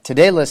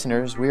Today,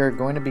 listeners, we are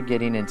going to be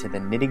getting into the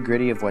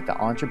nitty-gritty of what the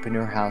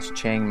Entrepreneur House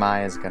Chiang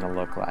Mai is going to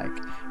look like.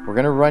 We're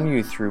going to run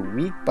you through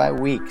week by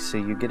week so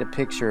you get a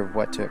picture of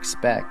what to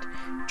expect.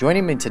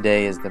 Joining me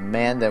today is the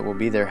man that will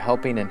be there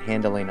helping and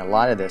handling a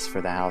lot of this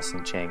for the house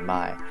in Chiang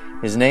Mai.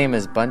 His name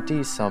is Bunty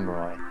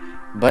Somroy.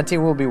 Bunty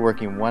will be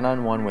working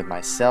one-on-one with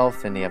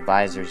myself and the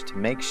advisors to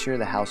make sure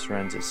the house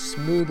runs as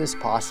smooth as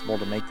possible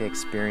to make the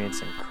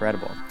experience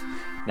incredible.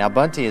 Now,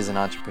 Bunty is an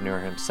entrepreneur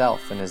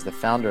himself and is the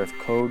founder of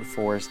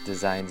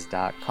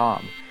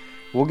CodeForestDesigns.com.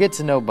 We'll get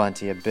to know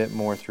Bunty a bit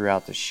more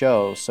throughout the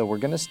show, so we're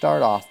going to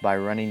start off by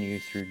running you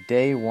through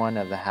day one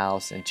of the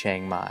house in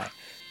Chiang Mai.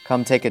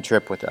 Come take a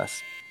trip with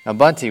us. Now,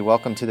 Bunty,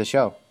 welcome to the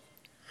show.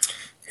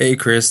 Hey,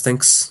 Chris.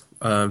 Thanks.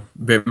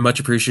 Very much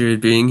appreciated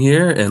being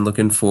here and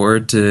looking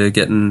forward to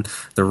getting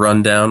the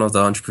rundown of the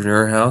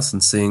Entrepreneur House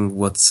and seeing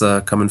what's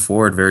coming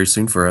forward very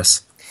soon for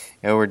us.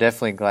 Yeah, we're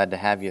definitely glad to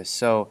have you.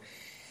 So,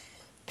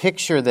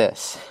 picture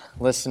this,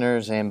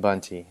 listeners and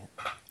Bunty.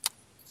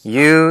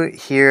 You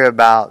hear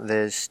about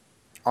this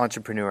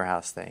Entrepreneur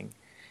House thing,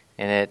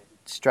 and it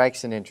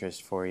strikes an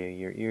interest for you.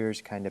 Your ears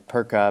kind of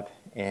perk up,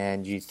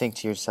 and you think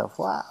to yourself,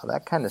 wow,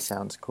 that kind of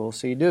sounds cool.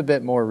 So you do a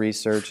bit more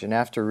research, and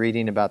after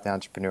reading about the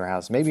Entrepreneur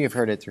House, maybe you've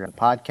heard it through a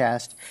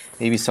podcast,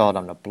 maybe saw it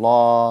on a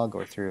blog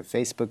or through a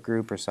Facebook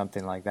group or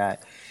something like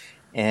that,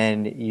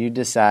 and you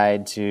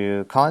decide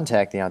to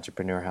contact the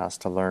Entrepreneur House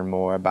to learn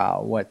more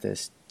about what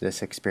this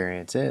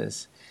experience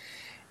is.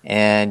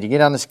 And you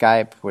get on the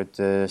Skype with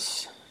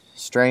this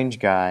strange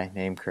guy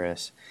named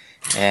Chris,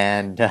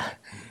 and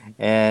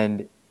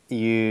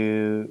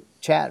you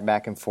chat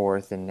back and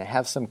forth and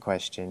have some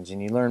questions,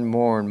 and you learn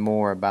more and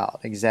more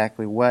about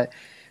exactly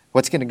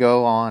what's going to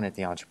go on at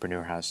the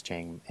Entrepreneur House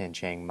in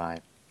Chiang Mai.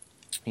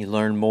 You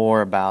learn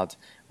more about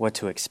what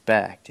to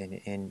expect,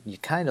 and you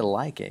kind of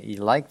like it. You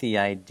like the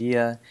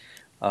idea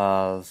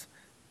of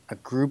a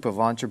group of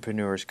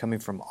entrepreneurs coming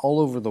from all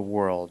over the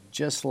world,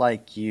 just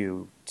like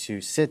you, to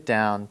sit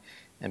down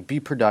and be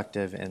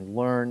productive and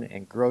learn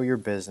and grow your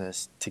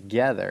business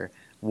together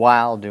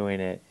while doing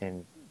it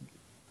in,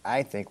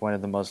 I think, one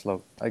of the most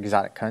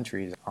exotic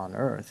countries on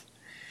earth.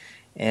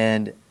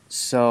 And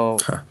so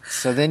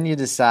then you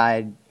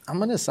decide, I'm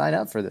going to sign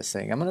up for this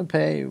thing. I'm going to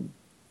pay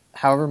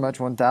however much,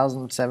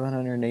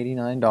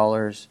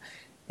 $1,789,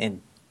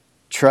 and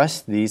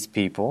trust these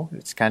people.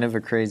 It's kind of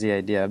a crazy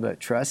idea, but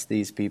trust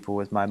these people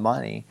with my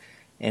money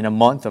in a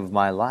month of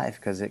my life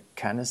because it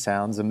kind of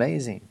sounds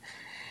amazing.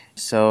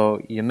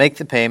 So you make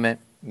the payment,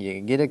 you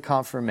get a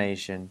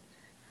confirmation,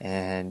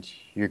 and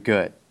you're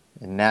good.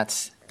 And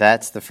that's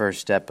the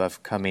first step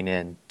of coming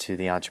in to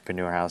the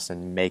Entrepreneur House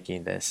and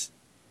making this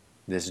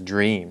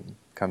dream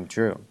come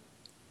true.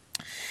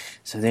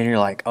 So then you're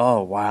like,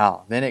 oh,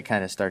 wow. Then it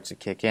kind of starts to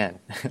kick in.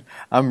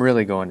 I'm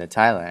really going to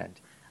Thailand.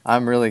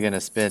 I'm really going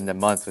to spend a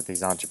month with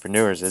these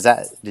entrepreneurs.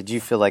 Did you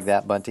feel like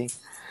that, Bunty?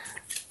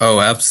 Oh,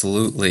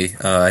 absolutely.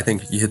 I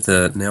think you hit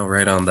the nail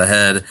right on the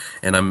head,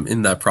 and I'm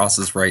in that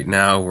process right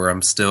now where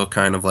I'm still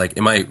kind of like,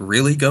 am I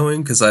really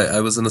going? Because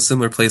I was in a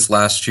similar place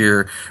last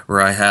year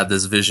where I had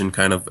this vision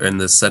kind of in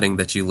this setting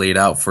that you laid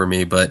out for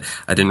me, but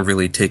I didn't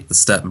really take the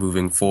step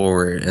moving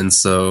forward. And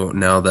so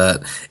now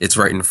that it's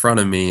right in front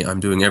of me, I'm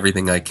doing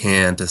everything I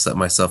can to set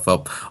myself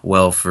up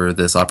well for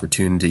this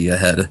opportunity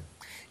ahead.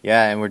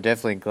 Yeah, and we're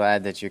definitely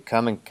glad that you're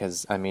coming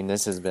because, I mean,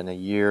 this has been a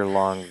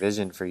year-long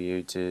vision for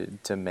you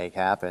to make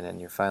happen, and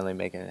you're finally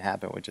making it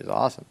happen, which is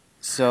awesome.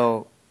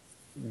 So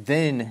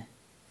then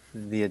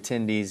the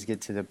attendees get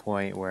to the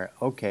point where,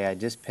 okay, I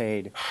just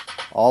paid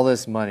all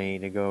this money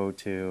to go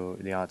to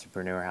the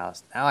Entrepreneur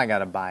House. Now I got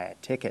to buy a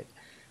ticket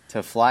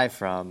to fly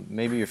from.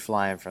 Maybe you're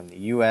flying from the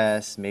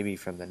U.S., maybe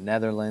from the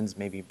Netherlands,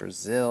 maybe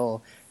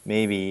Brazil,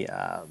 maybe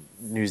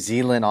New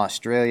Zealand,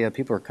 Australia.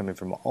 People are coming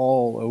from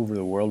all over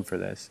the world for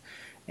this.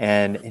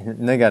 And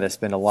they got to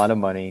spend a lot of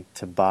money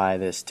to buy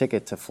this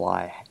ticket to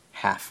fly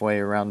halfway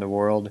around the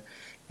world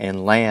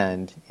and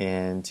land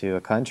into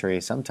a country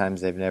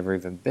sometimes they've never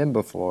even been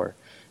before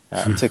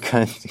to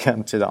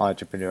come to the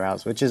Entrepreneur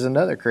House, which is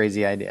another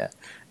crazy idea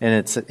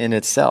in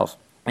itself.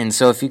 And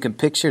so if you can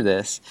picture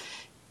this,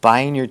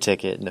 buying your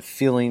ticket and the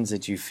feelings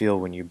that you feel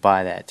when you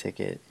buy that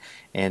ticket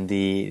and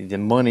the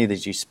money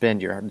that you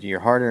spend, your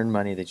hard-earned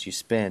money that you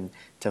spend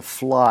to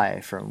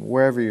fly from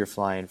wherever you're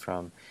flying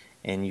from,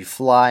 and you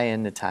fly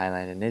into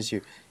Thailand, and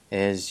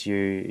as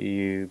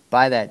you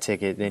buy that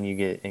ticket, then you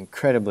get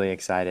incredibly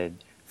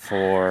excited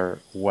for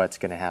what's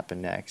going to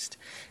happen next.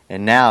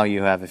 And now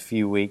you have a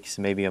few weeks,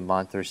 maybe a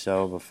month or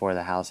so before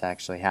the house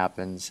actually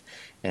happens,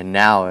 and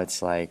now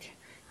it's like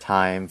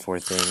time for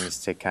things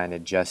to kind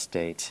of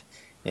gestate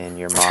in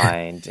your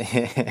mind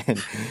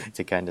and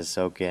to kind of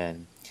soak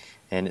in.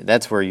 And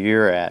that's where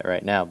you're at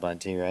right now,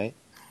 Bunty, right?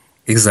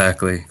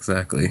 Exactly.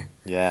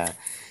 Yeah.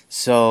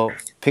 So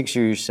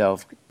picture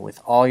yourself with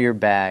all your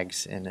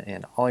bags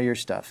and all your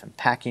stuff and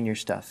packing your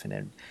stuff and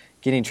then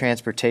getting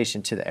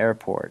transportation to the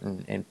airport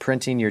and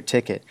printing your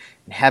ticket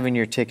and having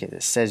your ticket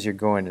that says you're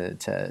going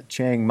to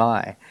Chiang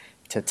Mai,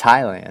 to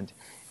Thailand,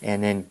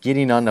 and then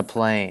getting on the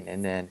plane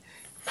and then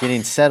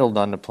getting settled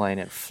on the plane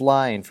and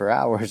flying for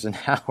hours and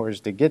hours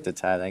to get to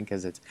Thailand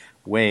because it's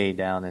way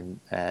down in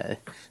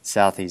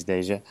Southeast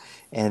Asia,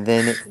 and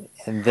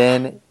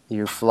then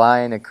you're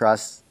flying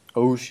across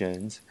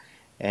oceans,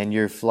 and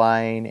you're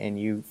flying, and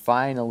you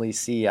finally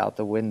see out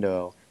the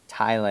window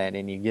Thailand,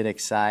 and you get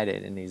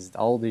excited, and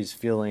all these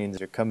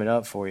feelings are coming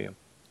up for you,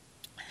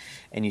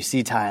 and you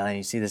see Thailand,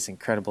 you see this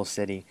incredible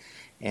city,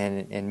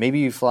 and maybe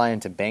you fly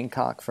into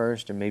Bangkok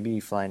first, or maybe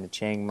you fly into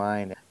Chiang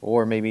Mai,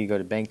 or maybe you go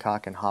to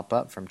Bangkok and hop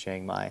up from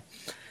Chiang Mai.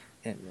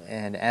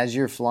 And as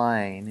you're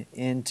flying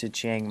into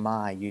Chiang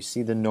Mai, you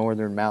see the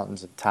northern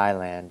mountains of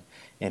Thailand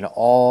and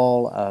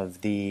all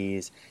of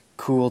these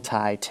cool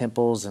Thai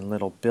temples and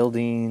little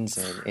buildings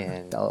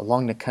and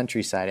along the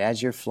countryside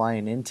as you're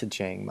flying into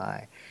Chiang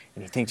Mai.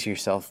 And you think to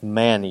yourself,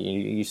 man,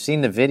 you've seen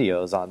the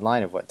videos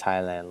online of what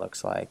Thailand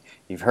looks like.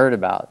 You've heard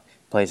about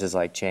places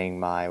like Chiang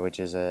Mai, which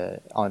is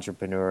an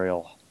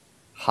entrepreneurial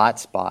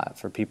hotspot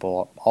for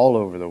people all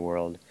over the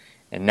world.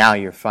 And now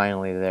you're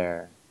finally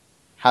there.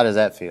 How does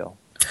that feel?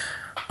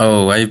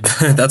 Oh,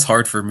 that's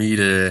hard for me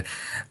to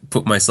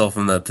put myself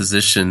in that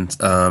position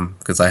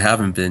because I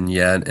haven't been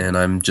yet, and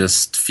I'm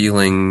just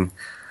feeling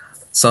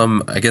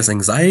some, I guess,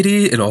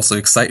 anxiety and also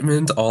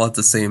excitement all at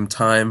the same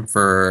time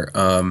for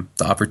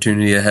the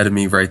opportunity ahead of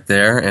me right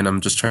there. And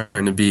I'm just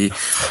trying to be,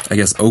 I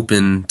guess,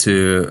 open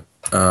to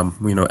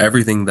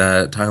everything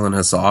that Thailand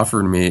has to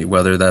offer me,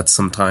 whether that's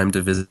some time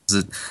to visit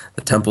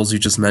the temples you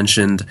just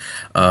mentioned,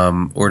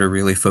 or to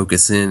really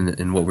focus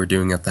in what we're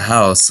doing at the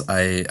house.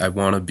 I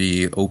want to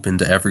be open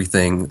to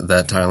everything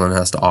that Thailand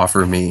has to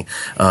offer me,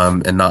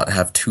 and not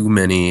have too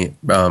many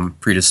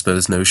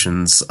predisposed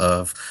notions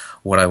of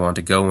what I want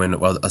to go in,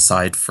 well,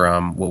 aside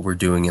from what we're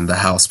doing in the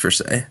house per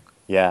se.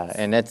 Yeah,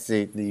 and that's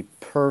the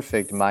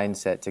perfect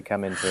mindset to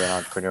come into an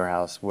entrepreneur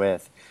house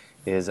with,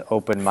 is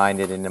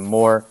open-minded. And the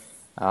more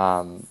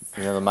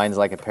the mind's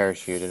like a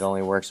parachute. It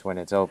only works when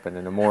it's open.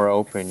 And the more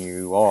open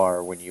you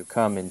are when you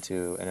come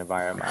into an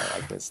environment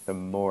like this, the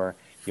more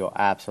you'll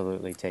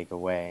absolutely take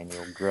away, and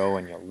you'll grow,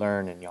 and you'll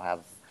learn, and you'll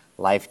have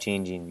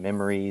life-changing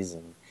memories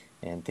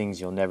and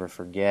things you'll never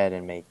forget,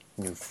 and make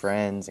new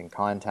friends and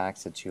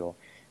contacts that you'll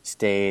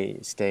stay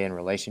in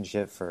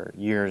relationship for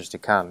years to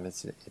come.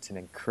 It's an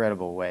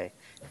incredible way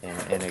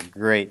and a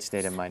great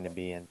state of mind to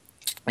be in.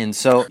 And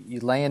so you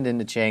land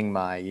into Chiang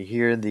Mai, you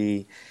hear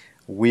the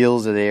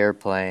wheels of the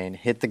airplane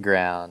hit the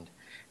ground,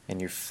 and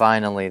you're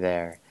finally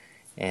there.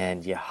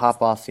 And you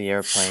hop off the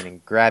airplane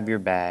and grab your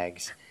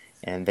bags,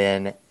 and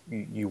then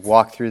you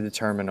walk through the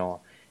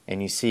terminal,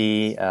 and you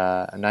see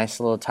a nice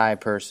little Thai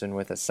person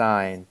with a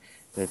sign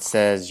that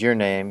says your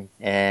name,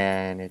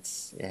 and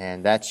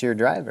that's your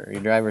driver.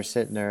 Your driver's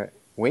sitting there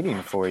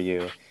waiting for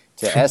you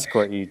to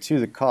escort you to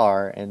the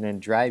car and then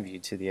drive you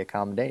to the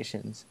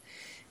accommodations.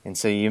 And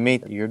so you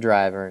meet your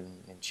driver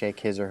and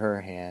shake his or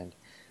her hand,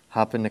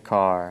 hop in the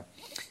car,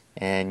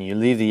 and you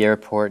leave the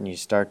airport, and you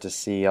start to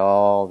see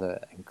all the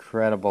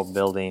incredible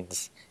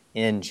buildings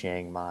in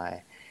Chiang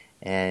Mai.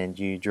 And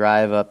you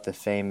drive up the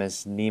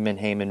famous Nieman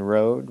Haman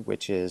Road,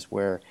 which is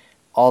where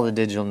all the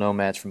digital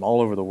nomads from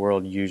all over the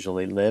world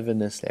usually live in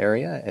this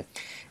area. And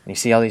you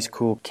see all these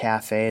cool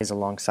cafes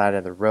alongside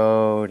of the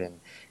road, and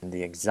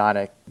the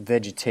exotic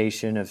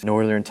vegetation of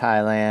northern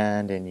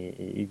Thailand, and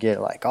you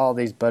get like all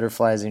these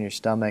butterflies in your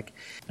stomach.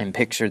 And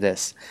picture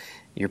this.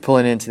 You're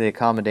pulling into the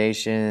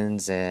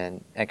accommodations,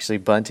 and actually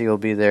Bunty will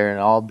be there, and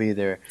I'll be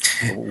there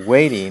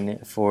waiting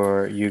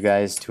for you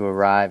guys to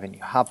arrive. And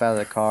you hop out of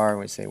the car, and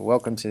we say,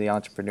 "Welcome to the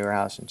Entrepreneur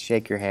House," and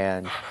shake your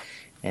hand,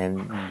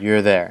 and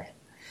you're there.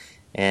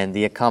 And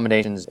the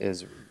accommodations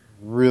is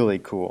really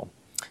cool.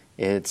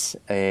 It's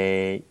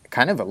a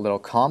kind of a little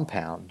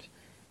compound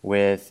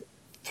with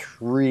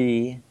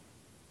 3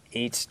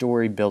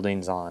 8-story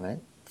buildings on it,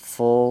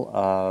 full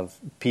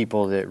of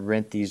people that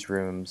rent these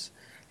rooms.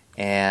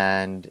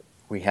 And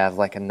we have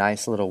like a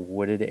nice little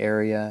wooded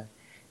area.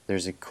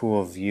 There's a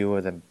cool view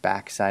of the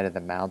backside of the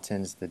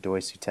mountains, the Doi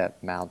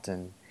Suthep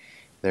mountain.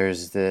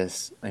 There's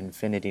this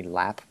infinity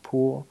lap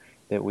pool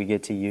that we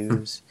get to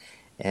use.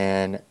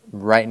 And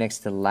right next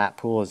to the lap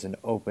pool is an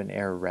open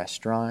air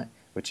restaurant,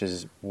 which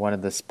is one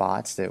of the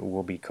spots that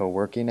we'll be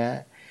co-working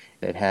at.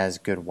 It has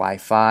good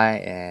Wi-Fi,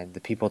 and the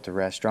people at the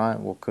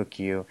restaurant will cook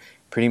you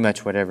pretty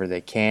much whatever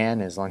they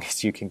can, as long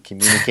as you can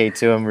communicate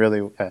to them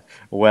really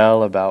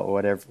well about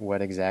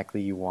what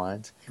exactly you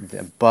want.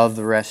 Above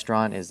the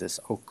restaurant is this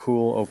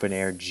cool open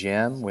air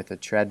gym with the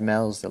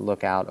treadmills that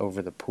look out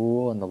over the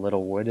pool and the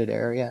little wooded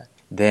area.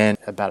 Then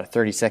about a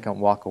 30-second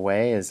walk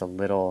away is a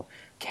little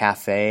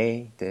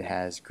cafe that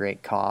has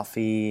great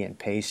coffee and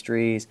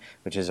pastries,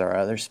 which is our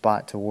other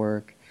spot to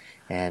work.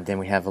 And then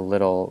we have a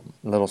little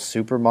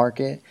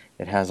supermarket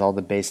that has all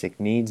the basic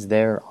needs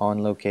there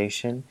on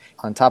location.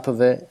 On top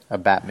of it, a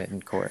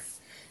badminton court.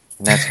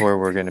 And that's where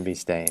we're going to be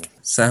staying.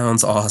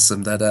 Sounds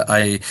awesome. That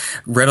I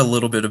read a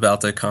little bit about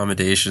the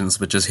accommodations,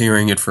 but just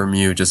hearing it from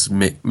you just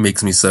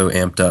makes me so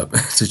amped up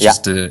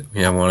to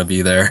want to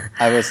be there.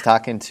 I was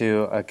talking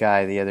to a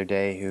guy the other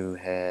day who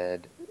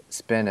had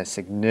spent a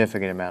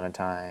significant amount of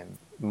time,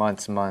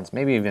 months,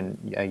 maybe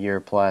even a year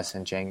plus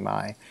in Chiang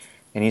Mai.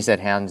 And he said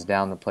hands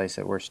down the place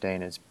that we're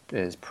staying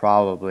is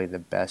probably the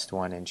best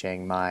one in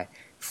Chiang Mai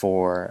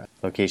for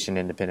location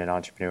independent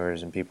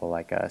entrepreneurs and people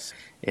like us.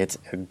 It's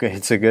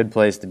a good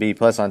place to be.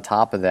 Plus, on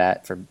top of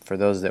that, for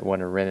those that want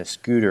to rent a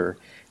scooter,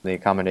 the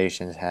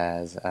accommodations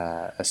has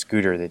a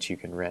scooter that you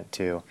can rent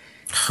too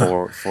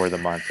for the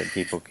month, that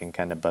people can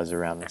kind of buzz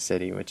around the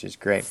city, which is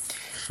great.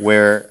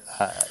 Where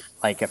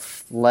like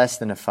less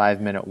than a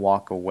 5-minute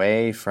walk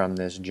away from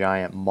this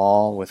giant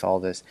mall with all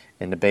this,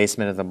 in the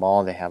basement of the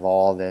mall they have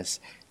all this,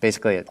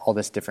 basically all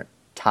this different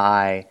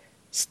Thai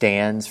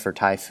stands for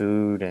Thai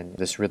food and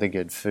this really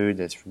good food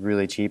that's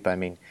really cheap. I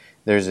mean,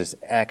 there's this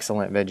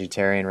excellent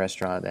vegetarian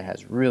restaurant that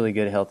has really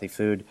good healthy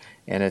food,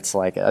 and it's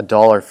like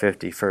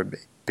 $1.50 for a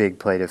big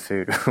plate of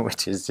food,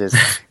 which is just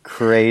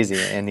crazy.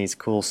 And these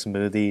cool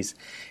smoothies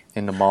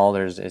in the mall,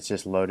 it's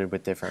just loaded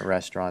with different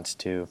restaurants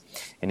too.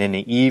 And in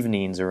the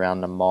evenings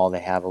around the mall,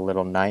 they have a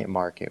little night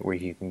market where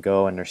you can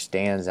go, and there's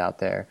stands out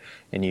there,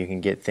 and you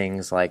can get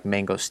things like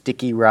mango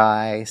sticky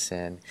rice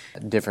and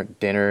different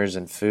dinners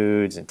and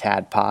foods and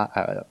pad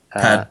thai,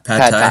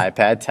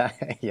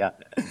 yeah,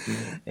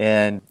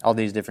 and all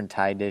these different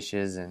Thai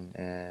dishes, and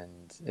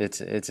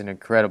it's an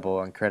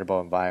incredible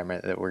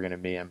environment that we're going to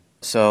be in.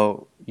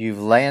 So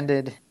you've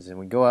landed, and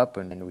we go up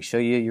and we show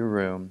you your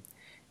room,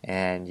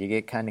 and you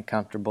get kind of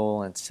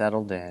comfortable and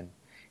settled in.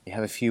 You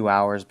have a few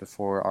hours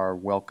before our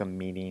welcome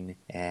meeting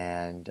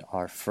and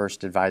our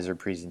first advisor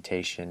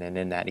presentation, and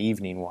in that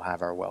evening we'll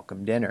have our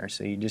welcome dinner.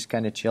 So you just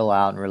kind of chill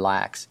out and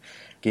relax,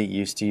 get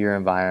used to your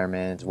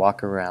environment,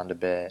 walk around a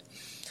bit,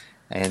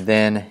 and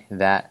then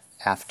that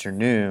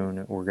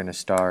afternoon we're going to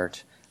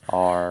start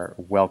our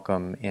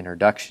welcome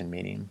introduction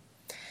meeting.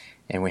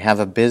 And we have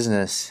a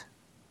business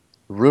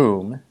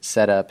room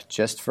set up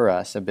just for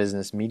us, a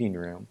business meeting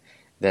room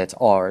that's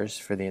ours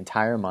for the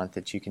entire month,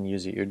 that you can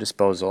use at your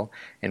disposal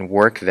and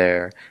work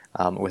there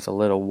with a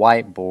little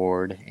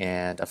whiteboard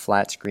and a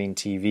flat screen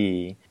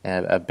TV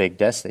and a big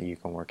desk that you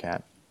can work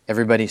at.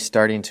 Everybody's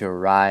starting to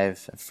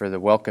arrive for the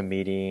welcome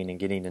meeting and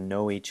getting to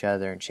know each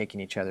other and shaking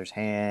each other's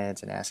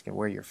hands and asking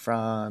where you're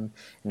from. And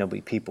there'll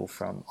be people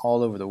from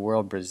all over the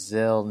world: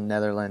 Brazil,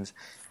 Netherlands,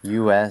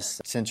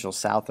 U.S., Central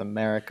South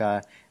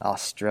America,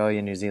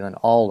 Australia, New Zealand,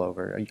 all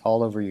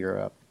over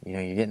Europe. You know,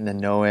 you're getting to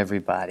know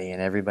everybody,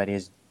 and everybody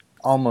is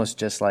almost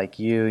just like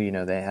you. You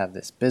know, they have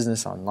this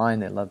business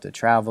online. They love to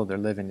travel. They're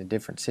living in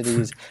different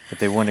cities, but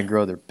they want to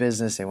grow their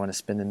business. They want to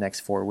spend the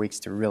next 4 weeks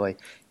to really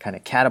kind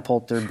of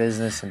catapult their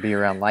business and be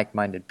around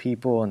like-minded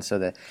people. And so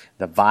the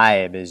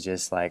vibe is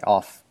just like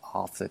off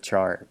the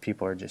chart.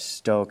 People are just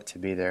stoked to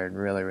be there and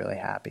really, really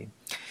happy.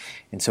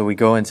 And so we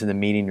go into the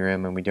meeting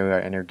room and we do our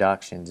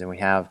introductions, and we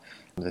have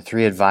the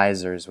 3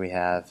 advisors. We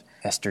have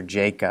Esther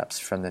Jacobs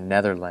from the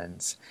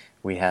Netherlands.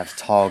 We have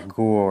Tal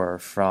Gur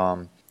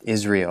from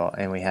Israel,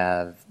 and we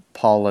have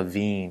Paul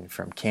Levine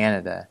from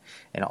Canada,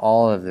 and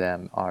all of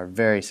them are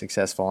very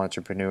successful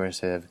entrepreneurs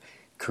who have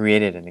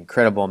created an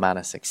incredible amount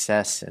of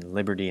success and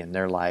liberty in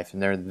their life,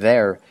 and they're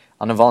there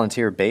on a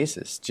volunteer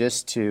basis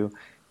just to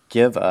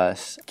give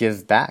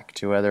back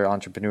to other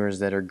entrepreneurs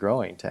that are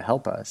growing, to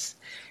help us.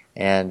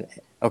 And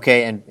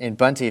okay, and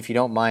Bunty, if you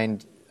don't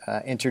mind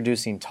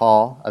introducing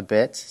Tal a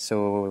bit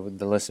so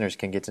the listeners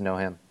can get to know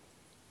him.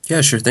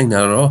 Yeah, sure thing,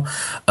 not at all.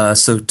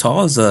 So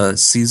Tal is a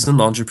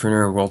seasoned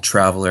entrepreneur and world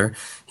traveler.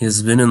 He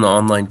has been in the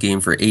online game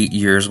for 8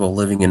 years while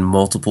living in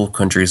multiple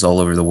countries all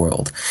over the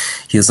world.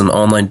 He is an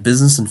online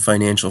business and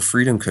financial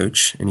freedom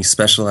coach, and he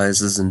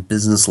specializes in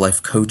business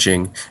life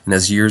coaching and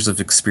has years of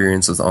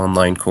experience with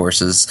online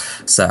courses,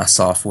 SaaS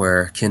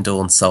software,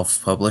 Kindle and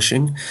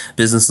self-publishing,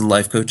 business and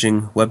life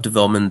coaching, web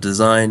development and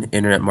design,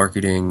 internet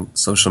marketing,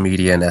 social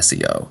media, and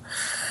SEO.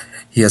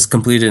 He has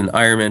completed an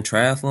Ironman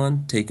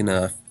triathlon, taken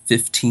a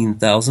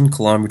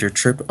 15,000-kilometer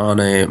trip on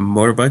a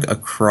motorbike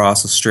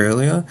across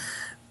Australia,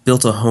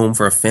 built a home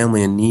for a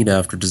family in need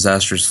after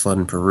disastrous flood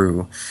in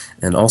Peru,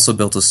 and also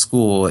built a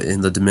school in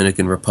the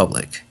Dominican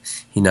Republic.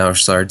 He now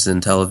resides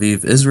in Tel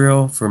Aviv,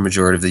 Israel, for a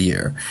majority of the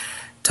year.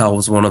 Tal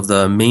was one of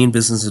the main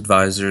business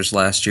advisors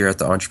last year at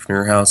the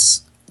Entrepreneur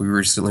House. We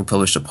recently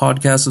published a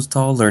podcast with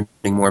Tal, learning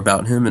more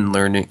about him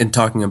and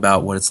talking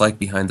about what it's like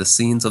behind the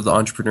scenes of the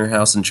Entrepreneur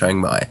House in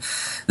Chiang Mai.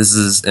 This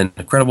is an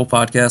incredible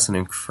podcast, an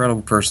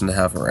incredible person to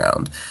have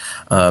around.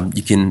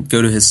 You can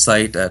go to his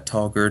site at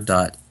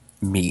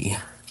talgur.me.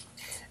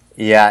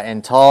 Yeah,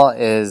 and Tal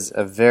is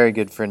a very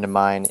good friend of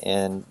mine,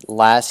 and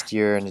last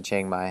year in the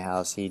Chiang Mai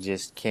house, he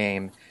just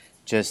came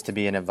just to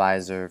be an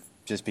advisor,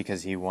 just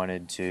because he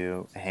wanted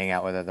to hang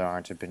out with other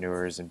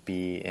entrepreneurs and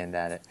be in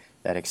that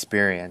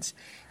experience.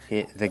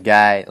 The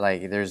guy,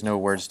 like, there's no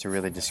words to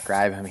really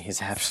describe him.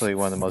 He's absolutely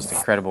one of the most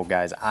incredible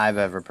guys I've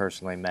ever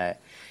personally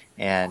met.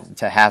 And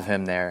to have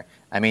him there,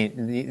 I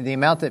mean, the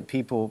amount that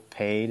people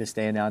pay to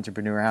stay in the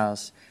Entrepreneur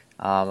House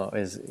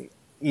is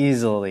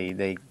easily,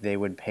 they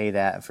would pay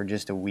that for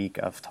just a week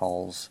of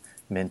Tal's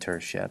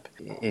mentorship.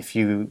 If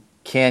you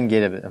can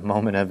get a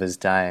moment of his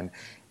time,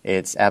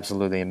 it's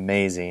absolutely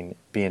amazing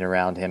being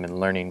around him and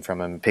learning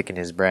from him, picking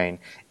his brain.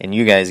 And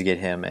you guys get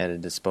him at a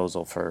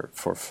disposal for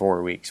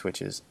 4 weeks,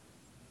 which is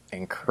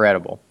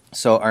incredible.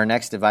 So our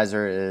next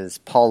advisor is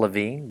Paul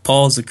Levine.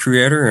 Paul is the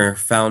creator and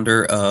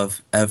founder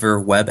of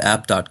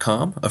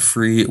everwebapp.com, a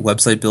free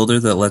website builder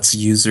that lets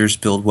users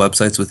build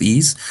websites with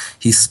ease.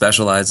 He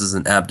specializes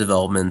in app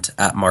development,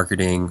 app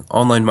marketing,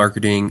 online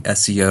marketing,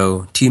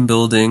 SEO, team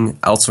building,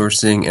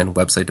 outsourcing, and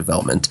website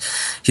development.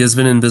 He has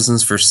been in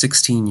business for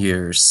 16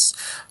 years.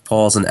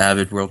 Paul is an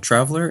avid world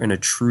traveler and a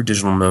true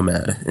digital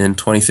nomad. In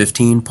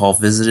 2015, Paul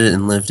visited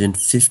and lived in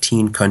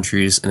 15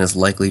 countries and is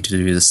likely to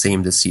do the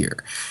same this year.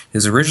 He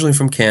is originally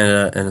from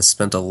Canada and has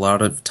spent a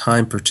lot of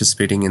time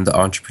participating in the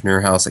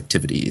Entrepreneur House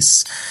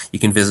activities. You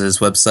can visit his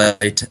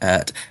website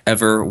at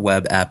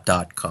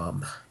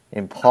everwebapp.com.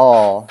 And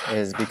Paul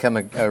has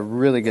become a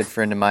really good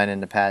friend of mine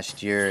in the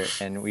past year,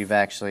 and we've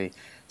actually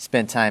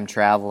spent time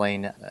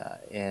traveling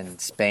in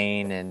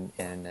Spain and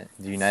in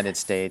the United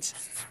States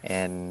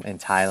and in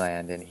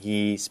Thailand. And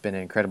he spent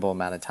an incredible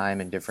amount of time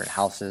in different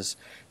houses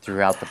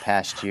throughout the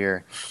past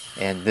year.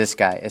 And this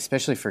guy,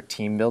 especially for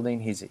team building,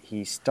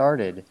 he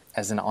started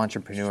as an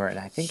entrepreneur, and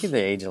I think at the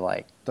age of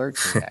like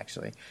 13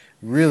 actually.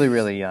 Really,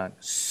 really young,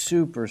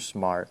 super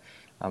smart.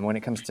 When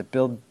it comes to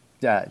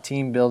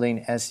team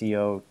building,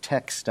 SEO,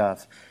 tech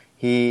stuff,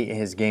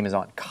 his game is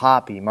on.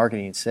 Copy,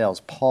 marketing, sales.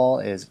 Paul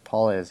is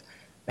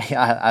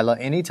I love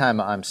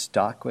anytime I'm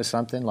stuck with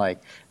something,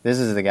 like this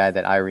is the guy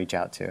that I reach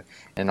out to,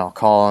 and I'll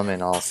call him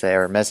and I'll say,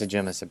 or message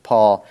him and say,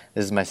 Paul,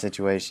 this is my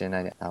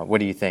situation. What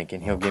do you think?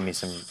 And he'll give me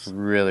some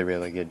really,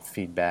 really good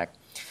feedback.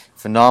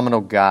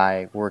 Phenomenal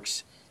guy,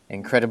 works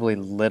incredibly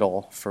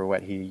little for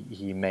what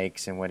he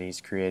makes and what he's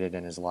created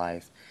in his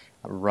life.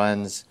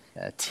 Runs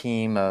a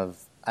team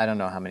of, I don't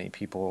know how many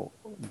people,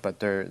 but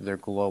they're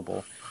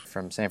global,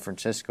 from San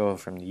Francisco,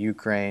 from the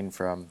Ukraine,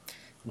 from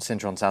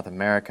Central and South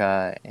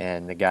America,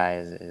 and the guy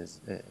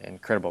is an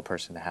incredible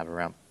person to have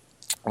around.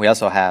 We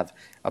also have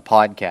a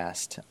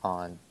podcast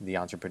on the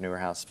Entrepreneur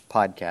House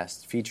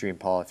podcast featuring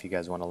Paul if you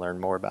guys want to learn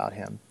more about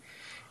him.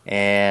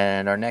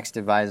 And our next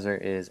advisor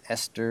is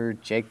Esther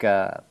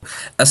Jacob.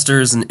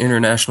 Esther is an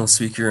international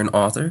speaker and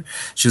author.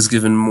 She has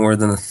given more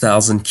than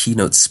 1,000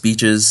 keynote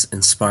speeches,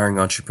 inspiring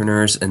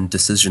entrepreneurs and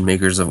decision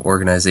makers of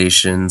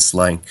organizations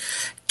like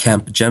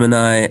Camp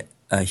Gemini,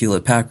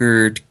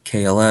 Hewlett-Packard,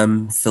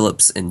 KLM,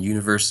 Philips, and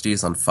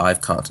universities on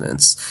 5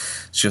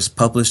 continents. She has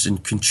published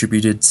and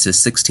contributed to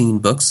 16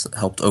 books,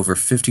 helped over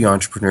 50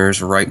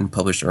 entrepreneurs write and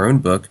publish their own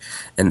book,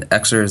 and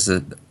Esther is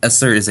a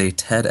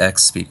TEDx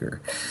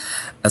speaker.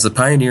 As a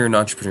pioneer and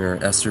entrepreneur,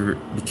 Esther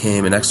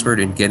became an expert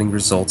in getting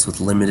results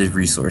with limited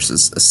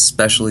resources,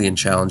 especially in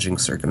challenging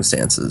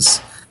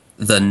circumstances.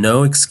 The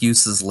No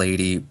Excuses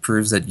Lady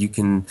proves that you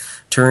can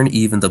turn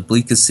even the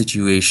bleakest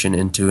situation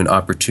into an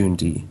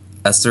opportunity.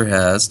 Esther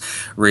has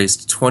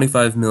raised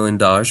 $25 million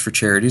for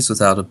charities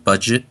without a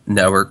budget,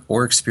 network,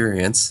 or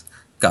experience,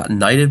 got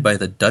knighted by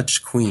the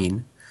Dutch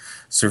Queen,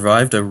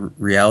 survived a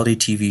reality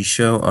TV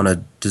show on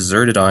a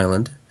deserted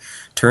island,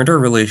 turned her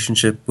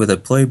relationship with a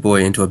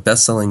playboy into a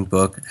best-selling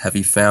book, Have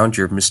You Found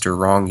Your Mr.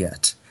 Wrong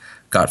Yet?,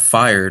 got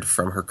fired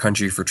from her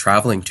country for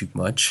traveling too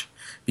much,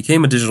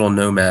 became a digital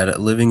nomad,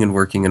 living and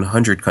working in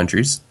 100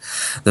 countries.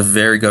 The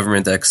very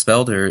government that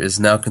expelled her is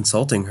now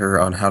consulting her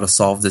on how to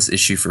solve this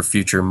issue for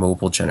future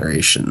mobile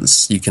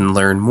generations. You can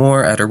learn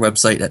more at her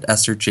website at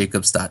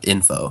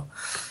estherjacobs.info.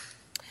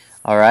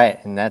 All right,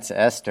 and that's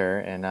Esther,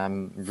 and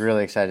I'm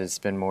really excited to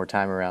spend more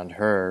time around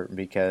her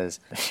because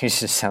she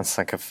just sounds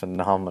like a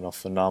phenomenal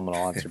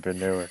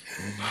entrepreneur.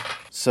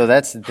 So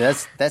that's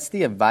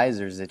the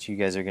advisors that you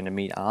guys are going to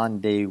meet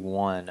on day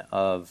one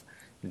of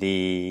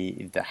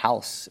the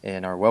house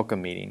in our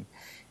welcome meeting.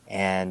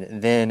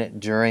 And then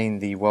during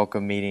the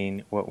welcome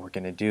meeting, what we're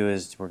going to do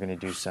is we're going to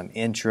do some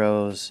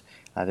intros.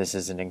 This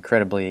is an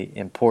incredibly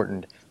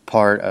important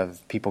part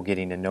of people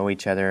getting to know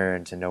each other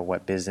and to know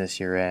what business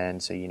you're in,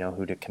 so you know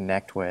who to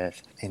connect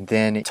with. And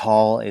then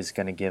Tal is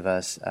going to give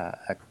us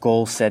a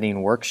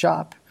goal-setting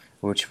workshop,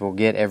 which will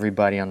get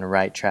everybody on the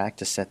right track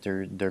to set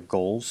their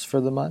goals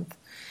for the month.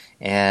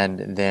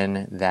 And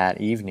then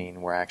that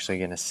evening, we're actually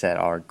going to set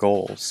our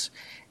goals.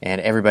 And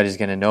everybody's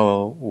going to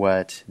know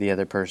what the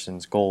other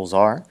person's goals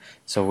are,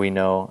 so we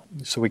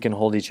can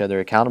hold each other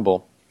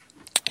accountable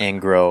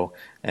and grow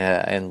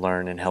and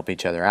learn and help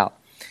each other out.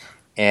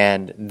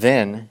 And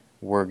then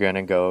we're going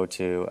to go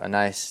to a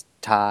nice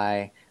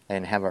Thai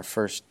and have our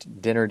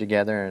first dinner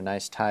together in a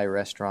nice Thai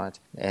restaurant.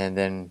 And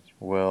then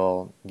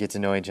we'll get to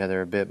know each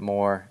other a bit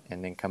more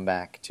and then come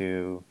back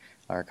to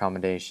our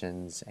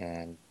accommodations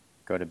and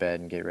go to bed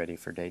and get ready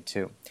for day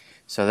 2.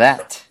 So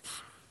that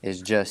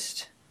is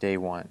just day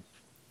 1.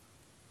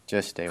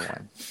 Just day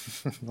 1.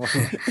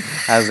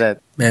 How's that?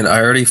 Man,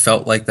 I already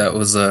felt like that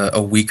was a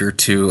week or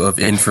 2 of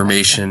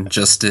information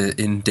just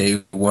in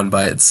day 1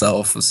 by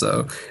itself.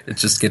 So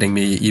it's just getting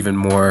me even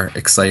more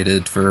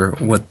excited for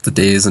what the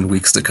days and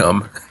weeks to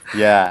come.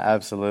 Yeah,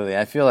 absolutely.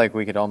 I feel like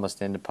we could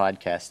almost end the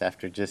podcast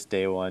after just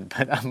day 1,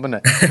 but I'm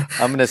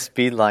gonna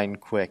speed line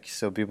quick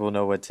so people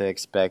know what to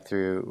expect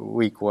through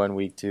week 1,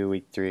 week 2,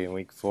 week 3, and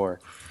week 4.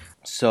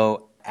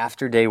 So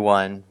After day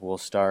one, we'll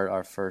start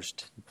our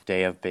first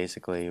day of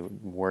basically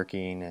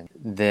working. And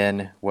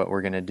then what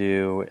we're going to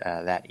do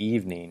that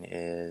evening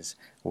is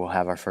we'll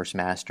have our first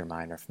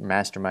mastermind. Our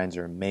masterminds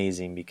are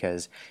amazing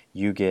because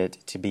you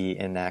get to be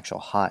in the actual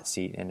hot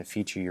seat and to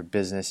feature your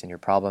business and your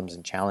problems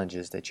and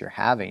challenges that you're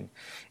having.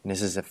 And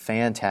this is a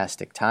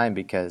fantastic time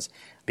because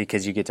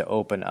you get to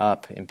open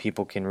up and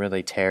people can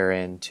really tear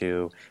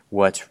into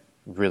what's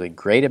really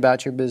great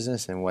about your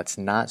business and what's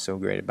not so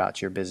great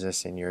about your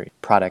business and your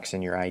products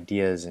and your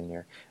ideas and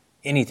your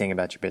anything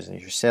about your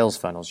business, your sales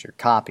funnels, your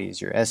copies,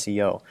 your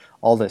SEO,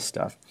 all this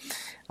stuff.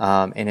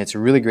 And it's a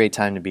really great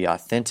time to be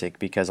authentic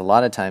because a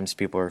lot of times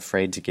people are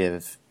afraid to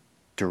give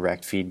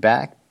direct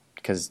feedback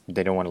because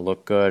they don't want to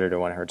look good or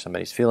don't want to hurt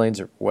somebody's feelings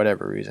or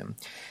whatever reason.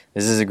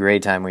 This is a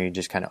great time where you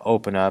just kind of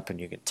open up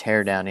and you can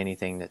tear down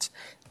anything that's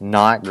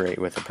not great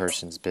with a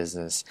person's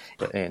business,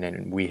 and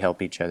then we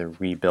help each other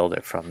rebuild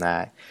it from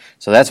that.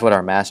 So that's what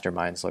our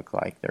masterminds look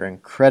like. They're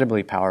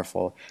incredibly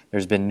powerful.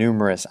 There's been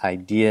numerous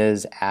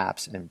ideas,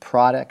 apps, and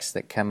products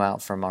that come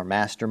out from our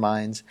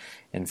masterminds.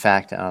 In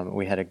fact,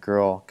 we had a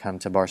girl come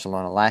to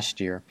Barcelona last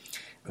year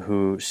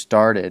who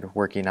started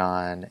working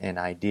on an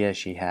idea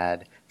she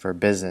had for a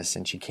business,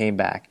 and she came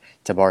back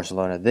to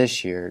Barcelona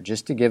this year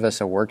just to give us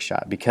a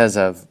workshop because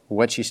of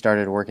what she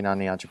started working on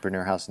the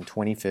Entrepreneur House in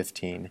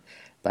 2015.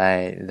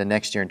 By the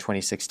next year in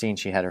 2016,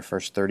 she had her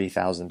first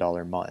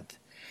 $30,000 month.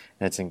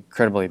 And it's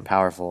incredibly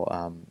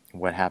powerful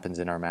what happens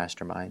in our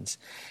masterminds.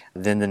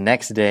 Then the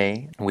next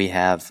day, we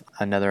have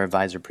another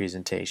advisor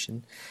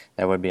presentation.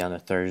 That would be on a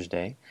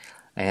Thursday.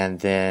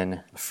 And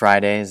then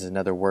Friday is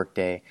another work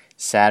day.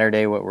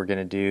 Saturday, what we're going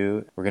to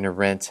do, we're going to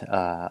rent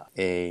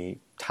a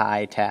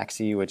Thai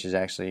taxi, which is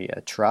actually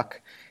a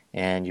truck,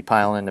 and you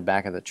pile in the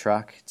back of the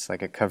truck. It's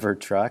like a covered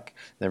truck.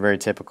 They're very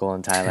typical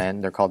in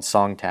Thailand. They're called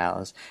song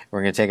taos.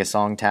 We're going to take a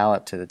song tao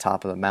up to the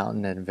top of the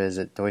mountain and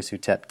visit Doi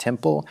Suthep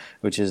Temple,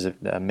 which is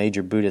a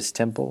major Buddhist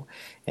temple.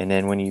 And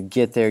then when you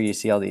get there, you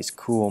see all these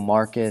cool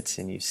markets,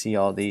 and you see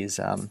all these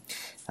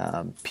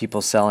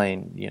people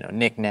selling,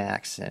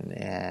 knickknacks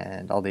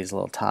and all these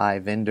little Thai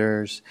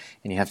vendors.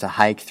 And you have to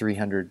hike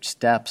 300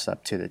 steps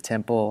up to the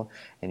temple,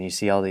 and you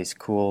see all these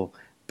cool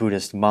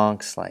Buddhist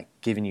monks like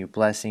giving you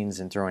blessings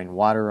and throwing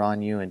water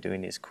on you and doing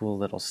these cool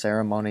little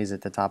ceremonies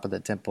at the top of the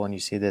temple, and you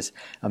see this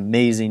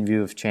amazing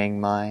view of Chiang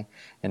Mai.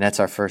 And that's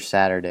our first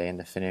Saturday and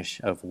the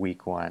finish of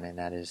week one, and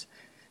that is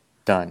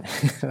done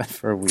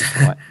for week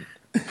one.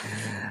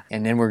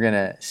 And then we're going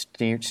to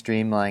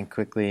streamline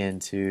quickly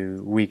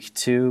into week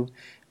two.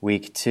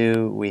 Week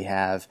two, we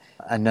have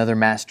another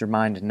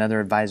mastermind, another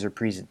advisor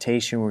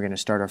presentation. We're going to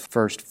start our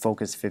first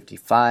Focus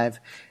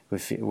 55,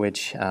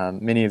 which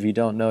many of you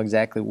don't know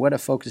exactly what a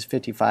Focus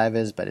 55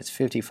 is, but it's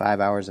 55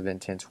 hours of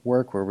intense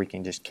work where we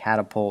can just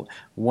catapult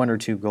one or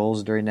two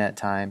goals during that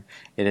time.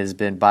 It has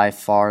been by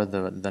far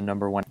the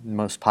number one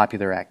most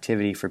popular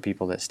activity for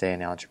people that stay in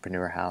the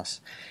Entrepreneur House,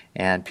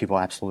 and people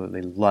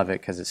absolutely love it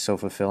because it's so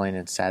fulfilling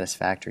and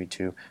satisfactory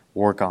to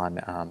work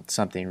on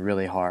something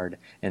really hard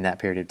in that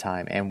period of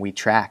time. And we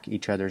track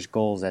each other's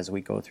goals as we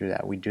go through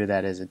that. We do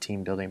that as a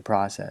team building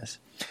process.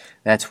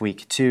 That's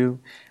week two.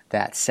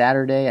 That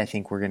Saturday, I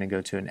think we're going to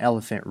go to an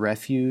elephant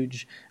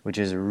refuge, which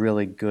is a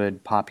really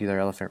good, popular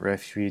elephant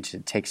refuge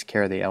that takes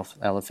care of the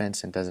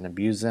elephants and doesn't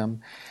abuse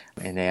them.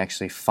 And they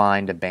actually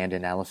find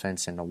abandoned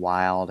elephants in the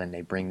wild, and they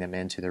bring them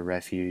into the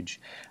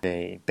refuge.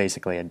 They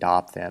basically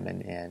adopt them,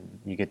 and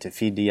you get to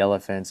feed the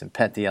elephants and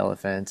pet the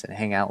elephants and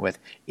hang out with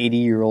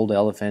 80-year-old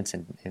elephants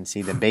and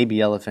see the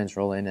baby elephants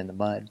roll in the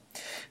mud.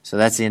 So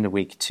that's the end of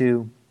week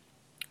two.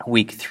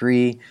 Week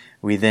three,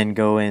 we then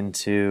go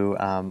into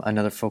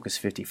another Focus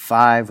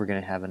 55. We're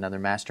going to have another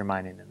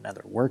mastermind and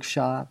another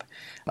workshop.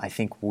 I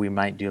think we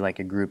might do like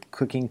a group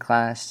cooking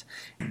class.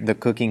 The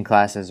cooking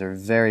classes are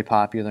very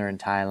popular in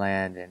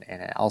Thailand, and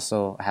it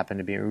also happen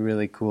to be a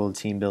really cool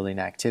team building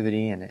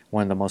activity, and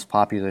one of the most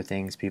popular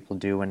things people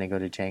do when they go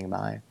to Chiang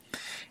Mai. And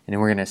then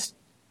we're going to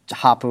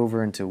hop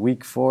over into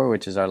week four,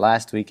 which is our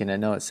last week, and I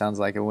know it sounds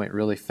like it went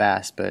really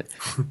fast, but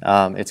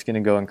it's going to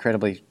go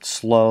incredibly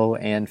slow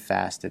and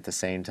fast at the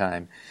same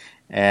time.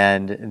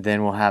 And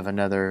then we'll have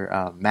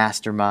another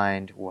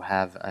mastermind, we'll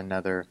have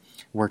another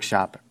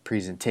workshop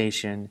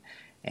presentation,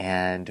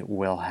 and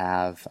we'll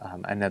have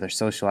another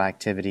social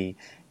activity,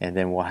 and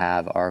then we'll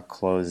have our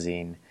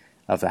closing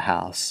of the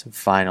house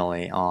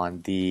finally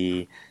on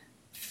the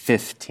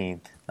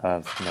 15th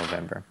of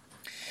November.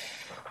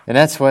 And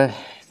that's what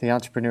the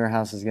Entrepreneur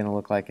House is going to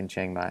look like in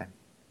Chiang Mai.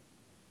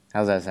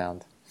 How's that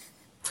sound?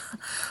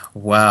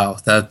 Wow,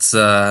 that's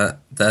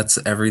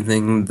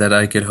everything that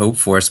I could hope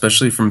for,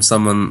 especially from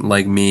someone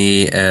like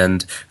me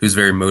and who's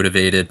very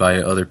motivated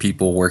by other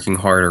people working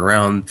hard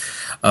around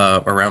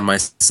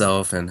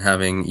myself and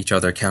having each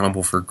other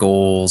accountable for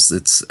goals.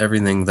 It's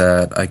everything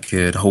that I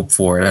could hope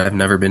for. And I've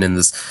never been in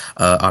this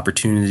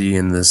opportunity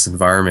in this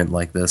environment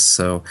like this,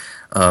 so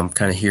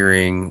kind of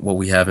hearing what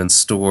we have in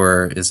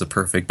store is a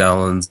perfect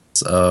balance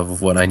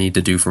of what I need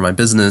to do for my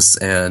business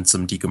and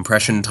some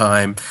decompression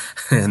time,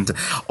 and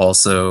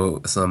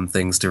also some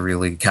things to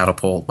really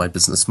catapult my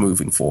business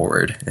moving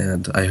forward.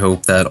 And I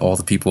hope that all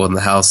the people in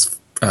the house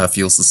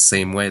feels the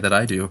same way that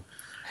I do.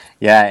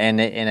 Yeah,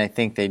 and I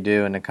think they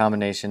do, and the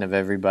combination of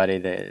everybody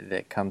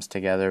that comes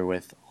together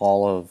with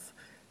all of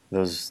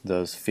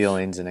those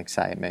feelings and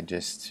excitement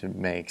just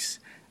makes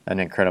an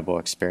incredible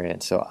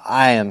experience. So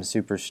I am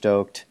super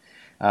stoked.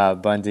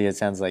 Bundy, it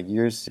sounds like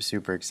you're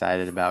super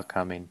excited about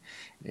coming.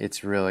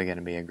 It's really going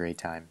to be a great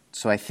time.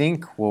 So I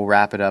think we'll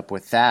wrap it up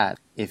with that.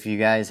 If you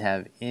guys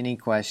have any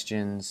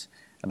questions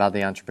about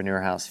the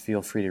Entrepreneur House,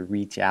 feel free to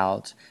reach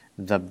out.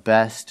 The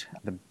best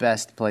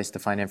place to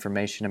find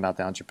information about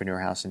the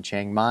Entrepreneur House in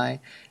Chiang Mai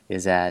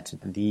is at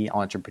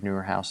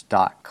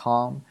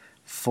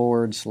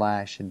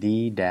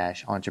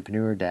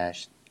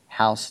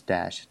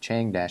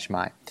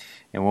theentrepreneur-house.com/the-entrepreneur-house-chiang-mai.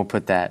 And we'll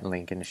put that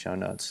link in the show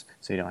notes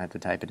so you don't have to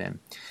type it in.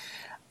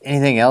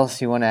 Anything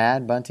else you want to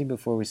add, Bunty,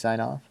 before we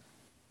sign off?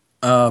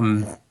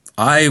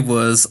 I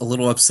was a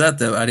little upset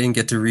that I didn't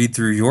get to read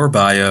through your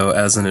bio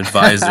as an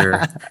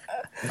advisor.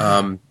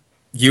 Um,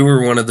 you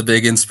were one of the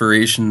big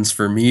inspirations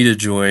for me to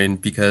join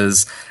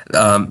because,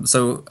 I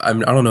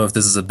don't know if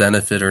this is a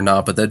benefit or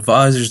not, but the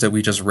advisors that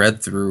we just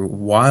read through,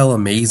 while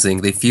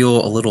amazing, they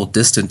feel a little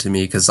distant to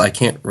me because I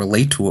can't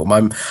relate to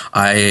them.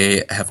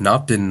 I have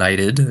not been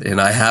knighted and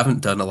I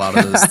haven't done a lot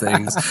of those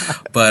things,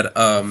 but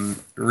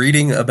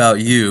reading about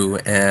you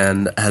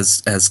and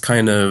has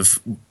kind of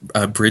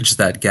bridged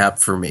that gap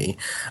for me.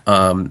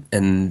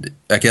 And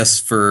I guess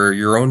for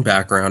your own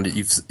background,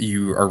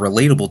 you are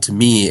relatable to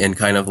me and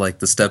kind of like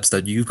the steps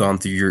that you've gone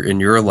through in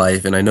your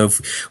life. And I know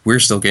we're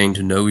still getting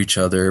to know each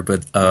other,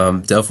 but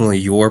definitely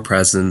your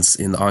presence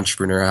in the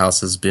Entrepreneur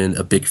House has been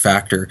a big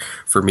factor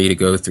for me to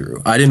go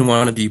through. I didn't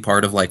want to be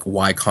part of like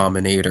Y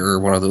Combinator or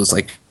one of those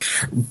like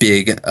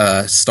big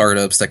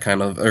startups that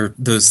kind of, or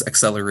those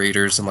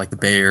accelerators in like the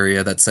Bay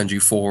Area that send you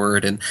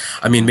forward. And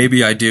I mean,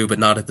 maybe I do, but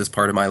not at this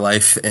part of my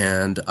life.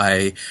 And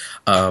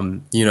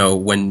when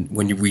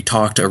we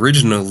talked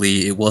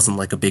originally, it wasn't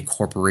like a big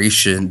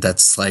corporation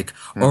that's like,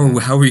 oh,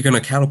 how are we going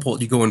to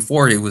catapult you going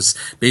forward? It was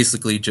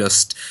basically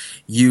just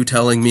you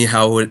telling me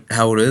how it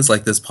is,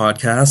 like this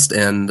podcast,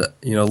 and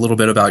a little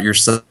bit about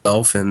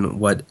yourself and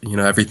what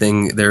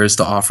everything there is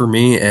to offer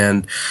me.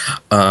 And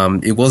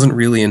it wasn't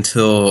really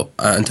until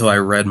I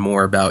read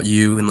more about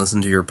you and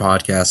listened to your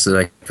podcast that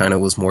I kind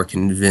of was more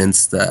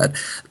convinced that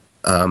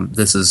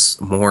this is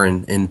more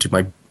into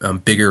my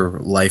bigger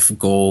life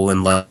goal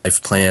and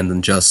life plan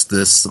than just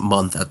this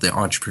month at the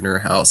Entrepreneur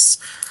House.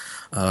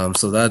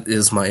 So that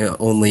is my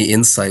only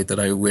insight that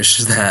I wish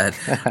that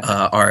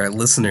our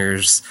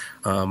listeners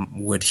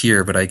would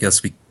hear, but I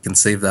guess we can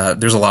save that.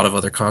 There's a lot of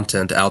other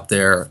content out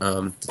there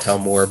to tell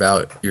more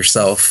about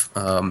yourself,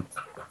 and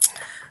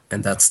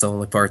that's the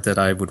only part that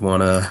I would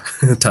want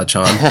to touch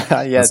on.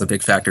 Yeah. That's a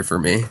big factor for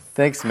me.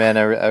 Thanks, man.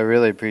 I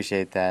really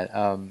appreciate that.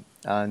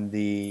 On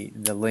the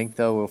link,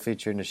 though, we'll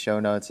feature in the show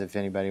notes if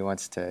anybody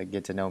wants to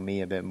get to know me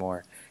a bit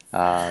more.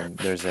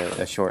 There's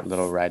a short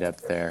little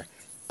write-up there.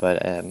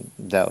 But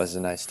that was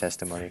a nice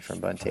testimony from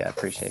Bunty. I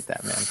appreciate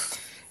that, man.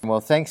 Well,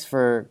 thanks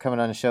for coming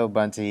on the show,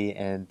 Bunty,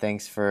 and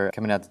thanks for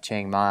coming out to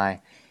Chiang Mai.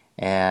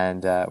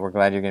 And we're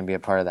glad you're going to be a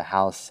part of the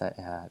house.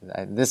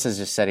 This is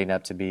just setting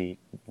up to be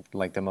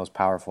like the most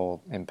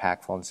powerful,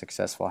 impactful, and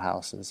successful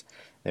houses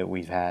that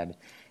we've had.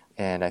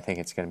 And I think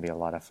it's going to be a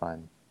lot of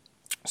fun.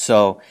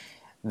 So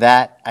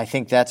I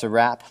think that's a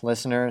wrap,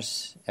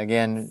 listeners.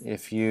 Again,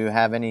 if you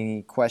have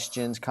any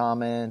questions,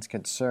 comments,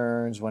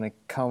 concerns, want to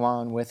come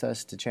on with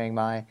us to Chiang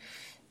Mai,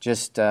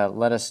 just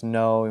let us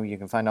know. You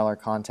can find all our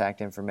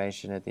contact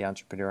information at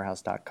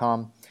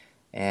theentrepreneur-house.com,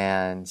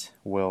 and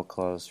we'll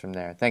close from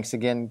there. Thanks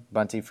again,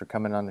 Bunty, for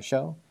coming on the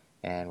show,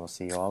 and we'll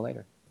see you all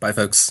later. Bye,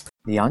 folks.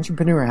 The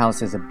Entrepreneur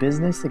House is a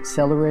business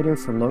accelerator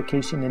for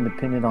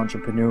location-independent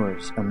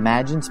entrepreneurs.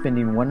 Imagine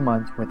spending 1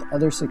 month with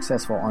other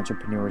successful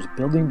entrepreneurs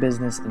building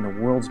business in the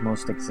world's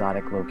most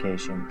exotic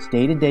locations.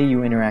 Day to day,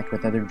 you interact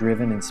with other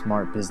driven and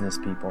smart business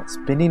people.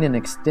 Spending an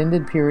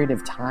extended period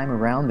of time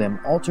around them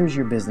alters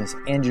your business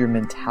and your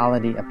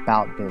mentality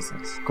about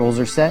business. Goals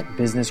are set,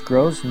 business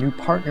grows, new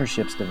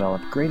partnerships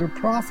develop, greater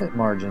profit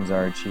margins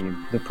are achieved,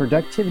 the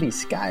productivity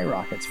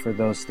skyrockets for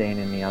those staying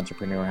in the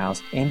Entrepreneur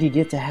House, and you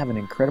get to have an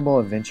incredible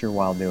adventure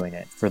while doing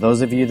it. For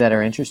those of you that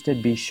are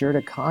interested, be sure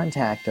to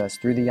contact us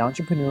through the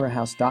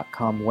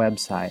entrepreneurhouse.com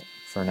website.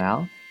 For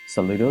now,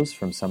 saludos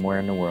from somewhere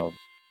in the world.